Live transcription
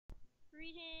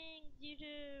Greetings,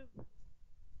 YouTube!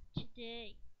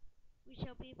 Today, we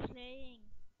shall be playing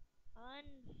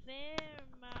Unfair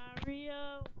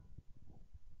Mario.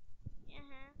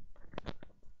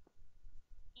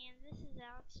 And this is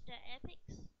Alex the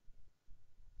Epics.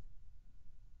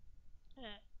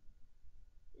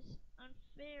 This is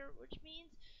unfair, which means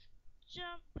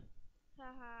jump.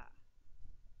 Haha.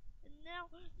 And now,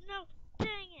 no,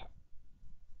 dang it!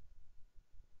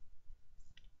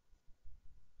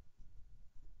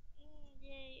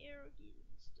 Yay, arrow keys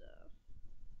and stuff.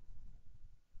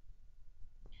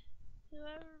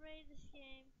 Whoever made this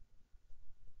game,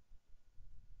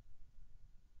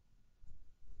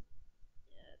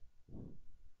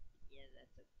 yeah,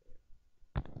 that's unfair.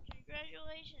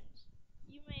 Congratulations,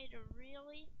 you made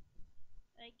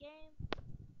a game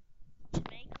to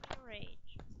make me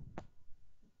rage.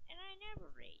 And I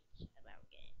never rage about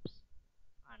games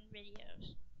on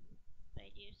videos, but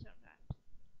I do sometimes.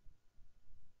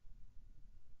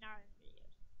 Not in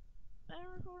videos, but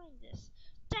I'm recording this.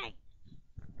 Dang!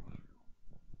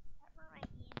 That hurt my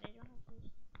hand. I don't have this.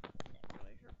 That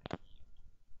really hurt my hand.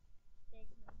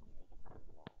 Begging my hand against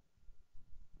the wall.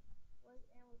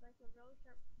 And it was like a really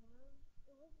sharp corner.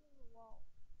 It wasn't in the wall.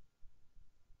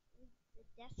 It was the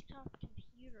desktop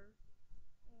computer,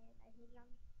 and I hit it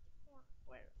on the corner.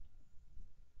 Where?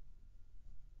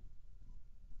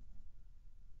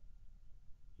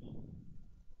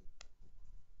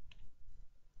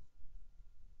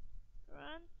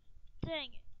 Run.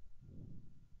 Dang it.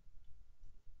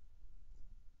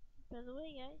 By the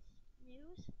way, guys,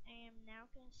 news, I am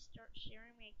now going to start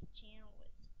sharing my channel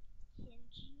with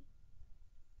Kenji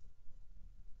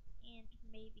and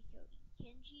maybe Cody.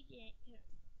 And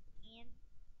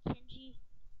Kenji,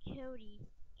 Cody,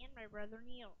 and my brother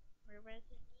Neil. My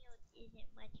brother Neil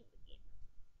isn't much of a gamer,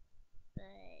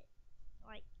 but,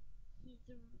 like, he's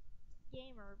a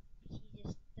gamer, but he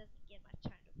just doesn't get much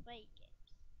time to play games.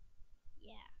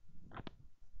 Yeah.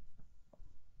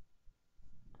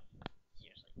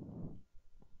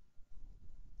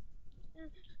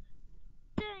 Seriously.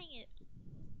 Dang it!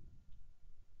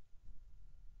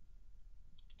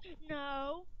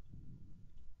 No!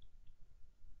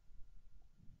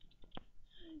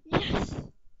 Yes!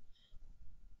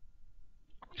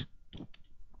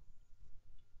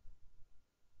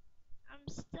 I'm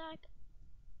stuck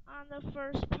on the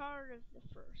first part of the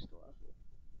first level.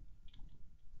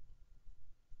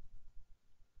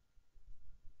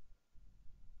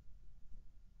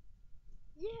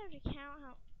 You have to count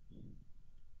how.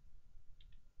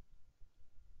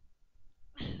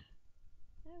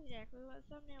 That's exactly what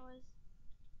thumbnail is.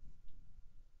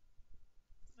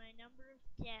 My number of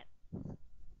deaths.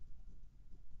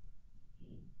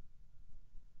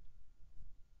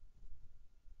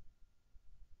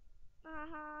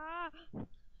 Haha!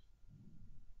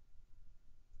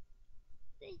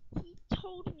 He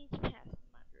told me to pass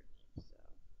them underneath, so.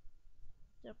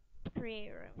 The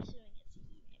creator, I'm assuming it's a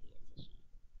he, maybe it's a she.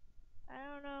 I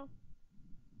don't know.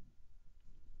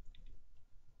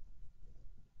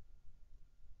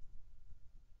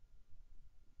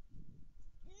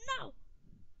 No!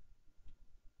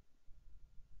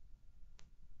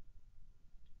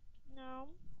 No.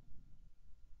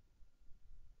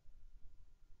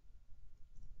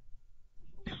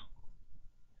 No!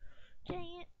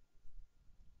 Dang it.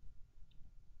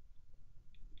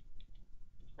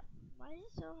 Why is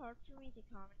it so hard for me to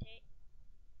commentate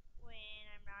when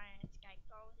I'm not in a Skype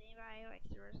call with anybody? Like,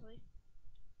 seriously?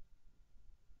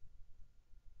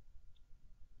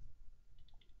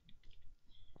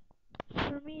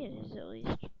 For me, it is at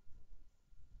least.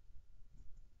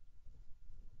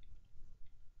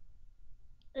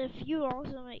 If you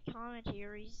also make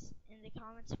commentaries in the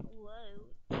comments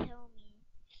below, tell me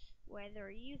whether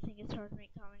you think it's hard to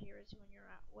make commentaries when you're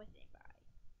not with anybody.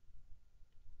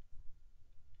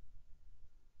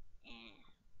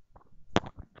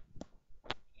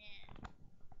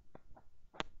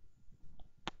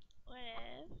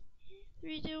 Whatever.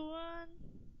 3, 2, 1.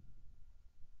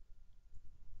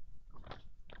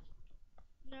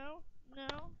 No,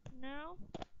 no, no.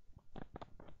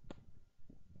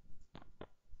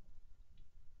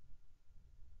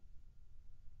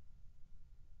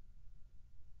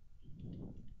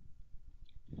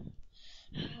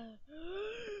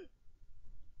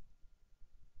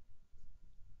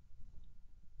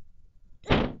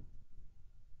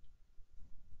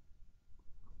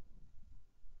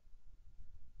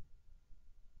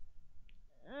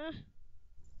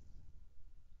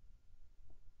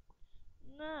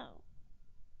 No.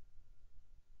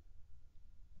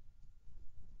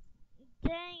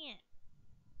 Dang it.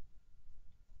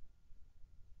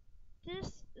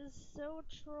 This is so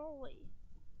trolly.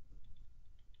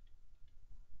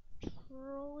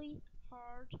 really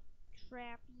hard,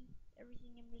 trappy,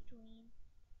 everything in between.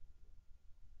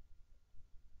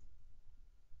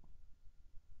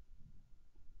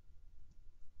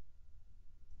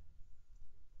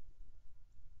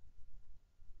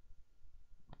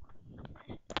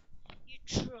 You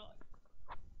try.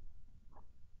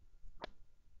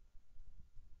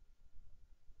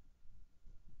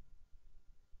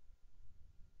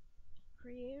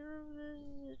 Creator of this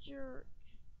is a jerk.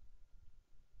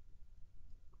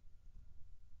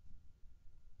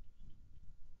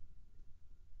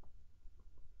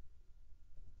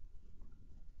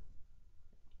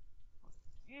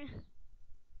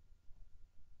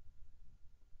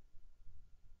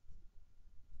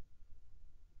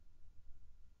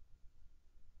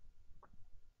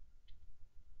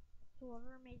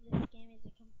 Whoever made this game is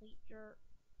a complete jerk.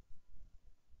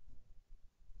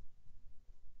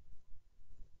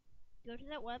 Go to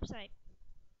that website.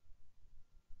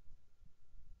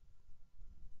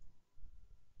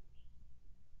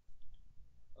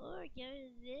 Or go to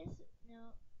this.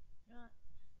 No, not.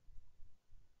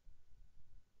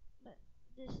 But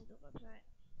this is the website.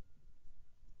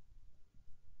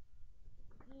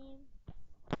 In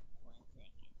 1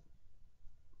 second.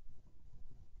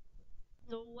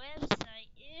 The website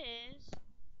is.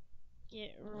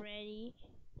 Get ready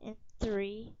in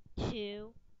 3,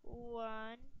 2,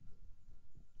 1.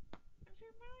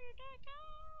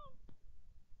 SuperMario.com.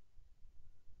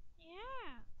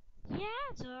 Yeah.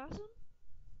 Yeah, it's awesome.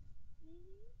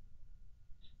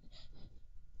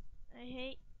 I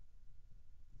hate.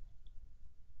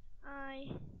 I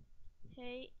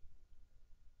hate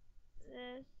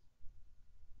this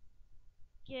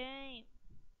game.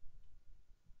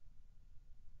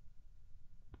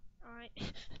 I.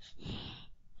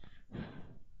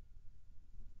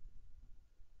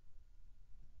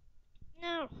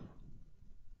 No.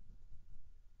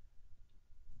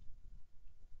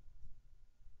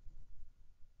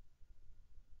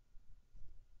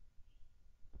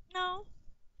 No.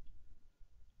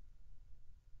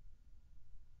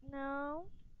 No.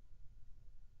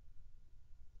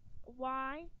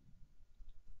 Why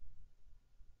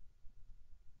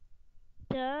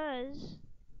does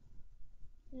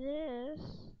this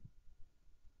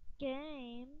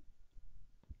game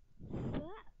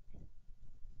suck?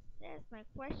 That's my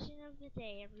question of the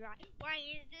day, everybody. Why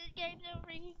is this game so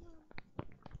freaking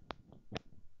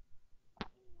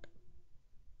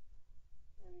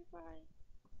everybody?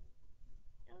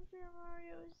 Unfair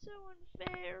Mario is so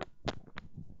unfair.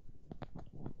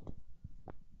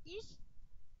 Yes,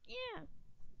 yeah.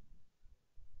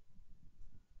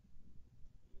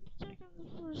 Check on the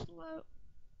first load.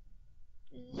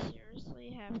 Is this seriously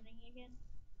happening again?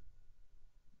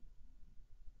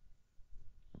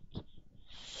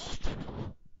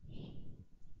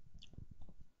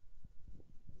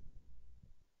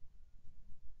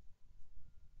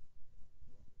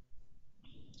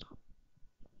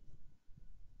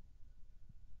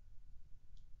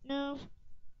 No.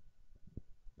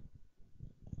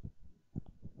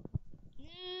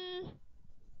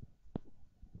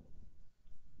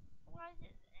 Why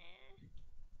did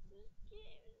this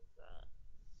game sucks?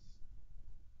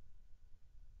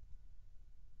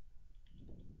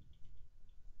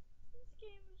 This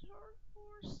game is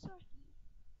hardcore sucky.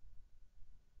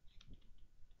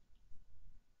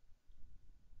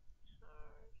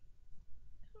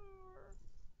 Hardcore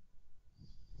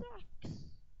sucks.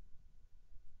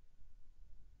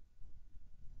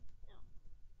 No.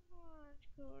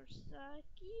 Hardcore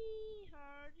sucky.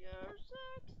 Hardcore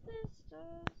sucks. This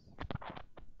does.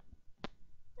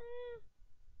 Eh.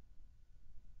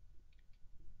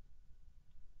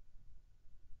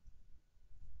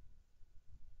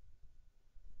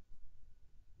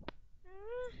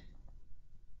 Eh.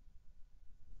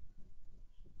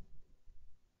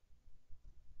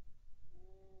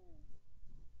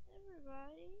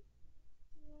 Everybody,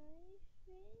 my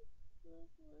Facebook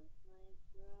was my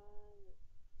brother.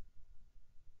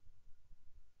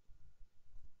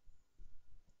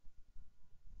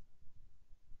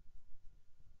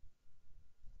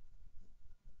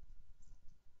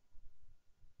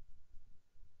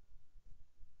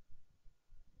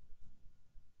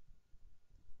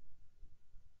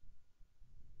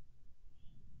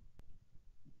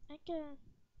 Okay,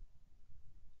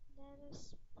 let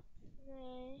us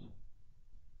play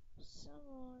some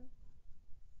more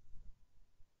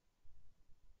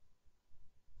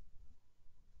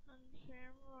Unfair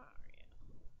Mario.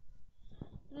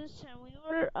 This time we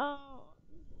were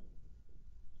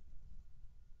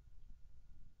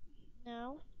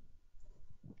no.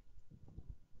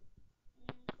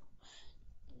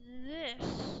 This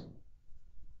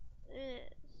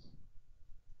is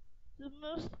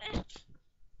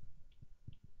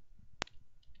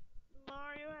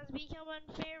become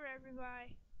unfair,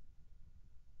 everybody.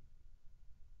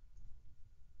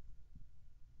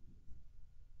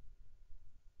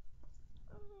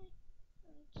 Okay.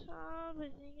 On top, I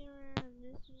think around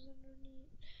this was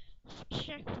underneath.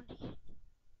 Check one again.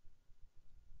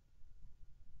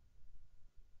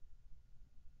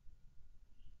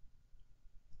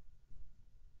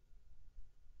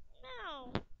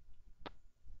 No!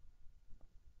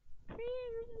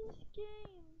 Creator of this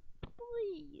game,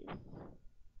 please.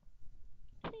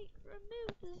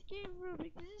 Remove this game from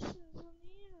existence on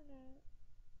the internet.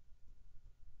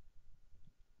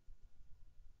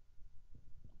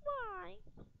 Why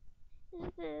is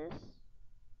this?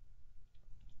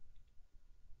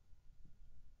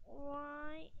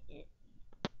 Why it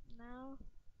now?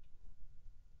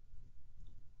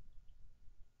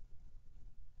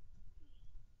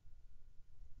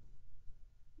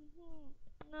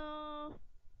 No.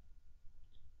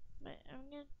 But I'm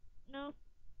gonna no.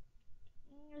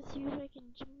 I'm gonna see if I can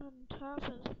jump on top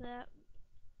of that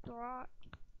block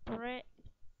brick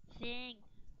thing.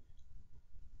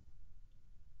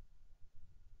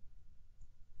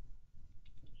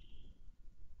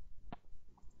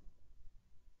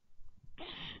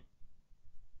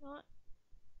 What?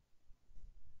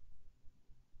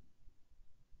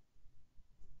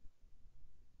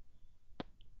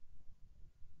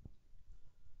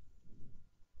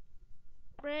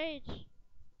 Rage.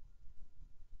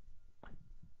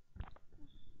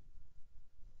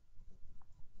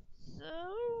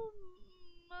 So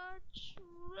much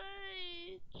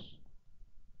rage.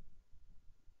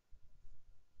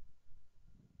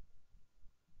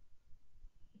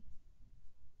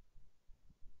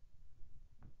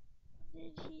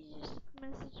 Did he just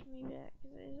message me back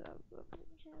because I thought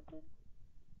something happened?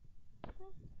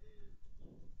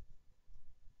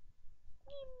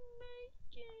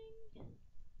 Making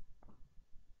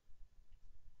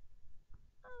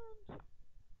an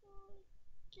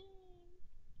game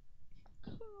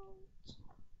called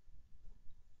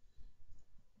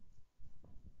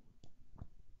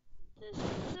This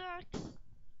Sucks.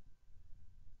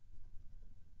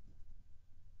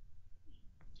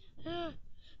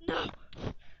 No!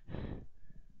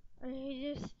 I hate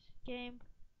this game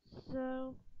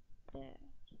so bad.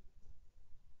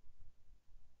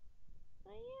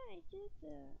 Oh yeah, I did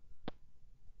that.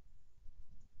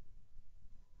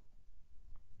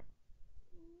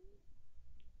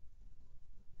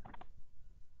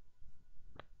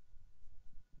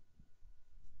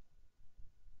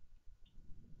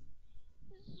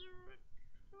 Is it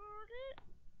recorded?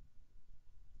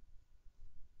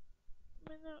 I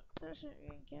mean, no, that's not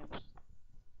green caps.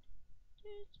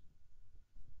 Dude,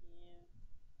 yeah,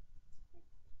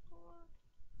 record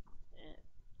it.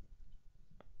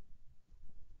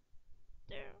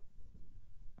 There.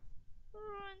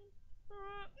 Run.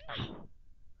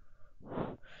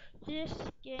 No! This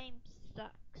game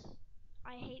sucks.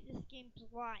 I hate this game's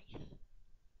life.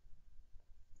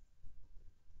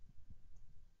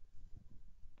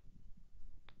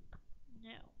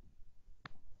 No.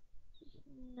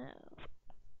 No.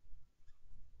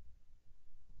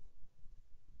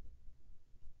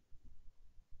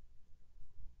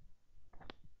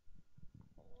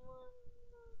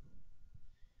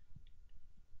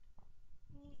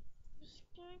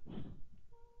 Escape.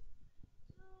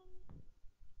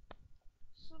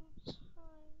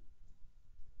 Sometime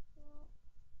while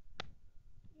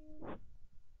you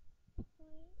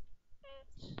play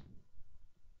it.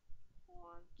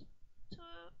 Want to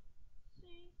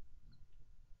see?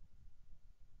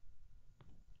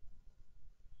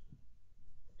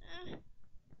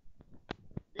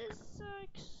 This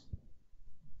sucks.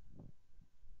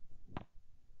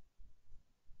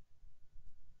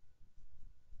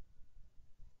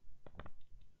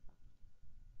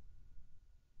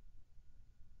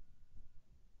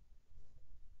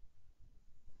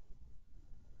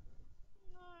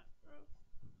 Not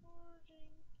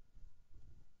recording.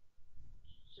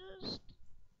 Just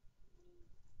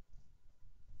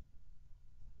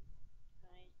I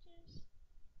just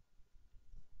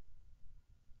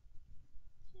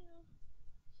to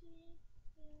see your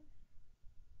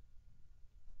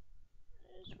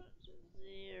I just want to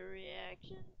see your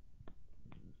reaction.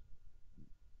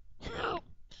 No!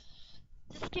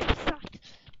 This game sucks.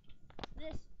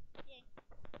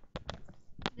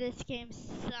 This game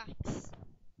sucks.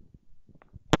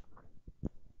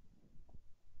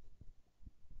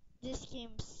 This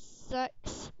game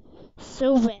sucks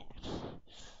so bad.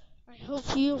 I hope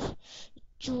you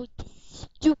enjoyed this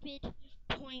stupid,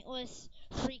 pointless,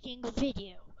 freaking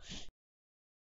video.